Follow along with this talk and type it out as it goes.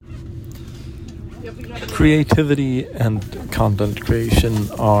Creativity and content creation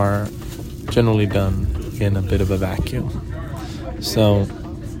are generally done in a bit of a vacuum. So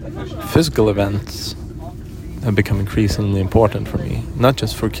physical events have become increasingly important for me, not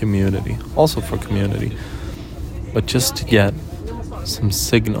just for community, also for community, but just to get some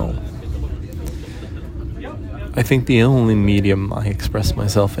signal. I think the only medium I express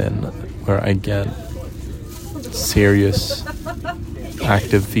myself in where I get serious,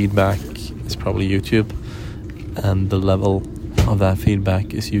 active feedback is probably YouTube, and the level of that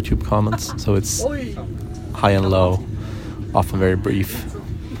feedback is YouTube comments, so it's high and low, often very brief.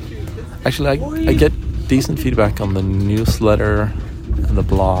 Actually, I get decent feedback on the newsletter and the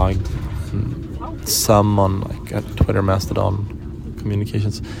blog, and some on like Twitter, Mastodon,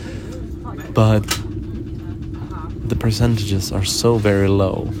 communications, but the percentages are so very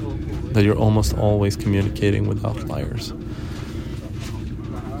low that you're almost always communicating with outliers.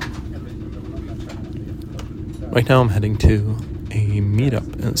 Right now I'm heading to a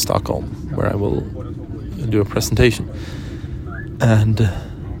meetup in Stockholm where I will do a presentation. And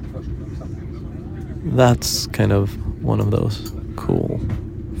that's kind of one of those cool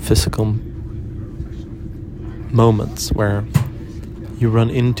physical moments where you run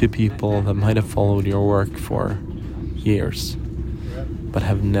into people that might have followed your work for years, but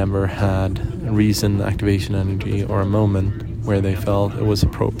have never had reason, activation, energy, or a moment where they felt it was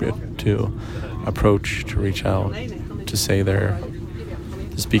appropriate to approach, to reach out, to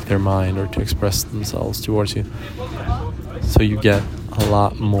to speak their mind, or to express themselves towards you. So you get a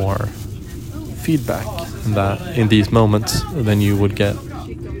lot more feedback in these moments than you would get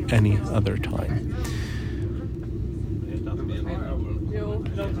any other time.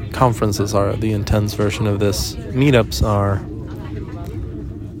 Conferences are the intense version of this. Meetups are...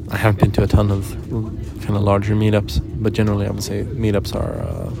 I haven't been to a ton of kind of larger meetups, but generally I would say meetups are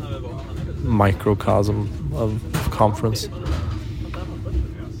a microcosm of conference.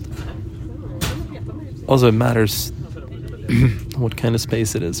 Also, it matters what kind of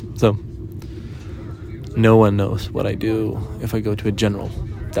space it is. So, no one knows what I do if I go to a general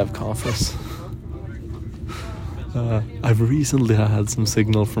dev conference. I've recently had some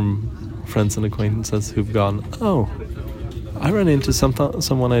signal from friends and acquaintances who've gone, oh, I ran into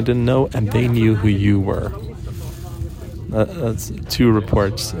someone I didn't know, and they knew who you were. That's 2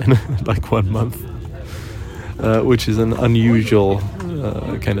 reports in like 1 month, which is an unusual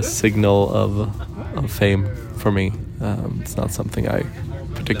kind of signal of fame for me. It's not something I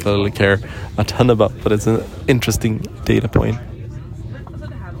particularly care a ton about, but it's an interesting data point.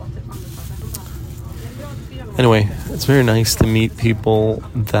 Anyway, it's very nice to meet people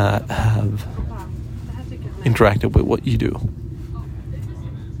that have interacted with what you do.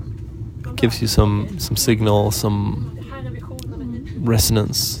 It gives you some signal, some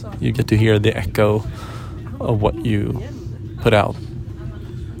resonance. You get to hear the echo of what you put out,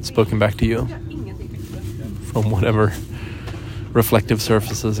 spoken back to you from whatever reflective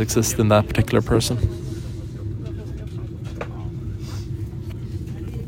surfaces exist in that particular person.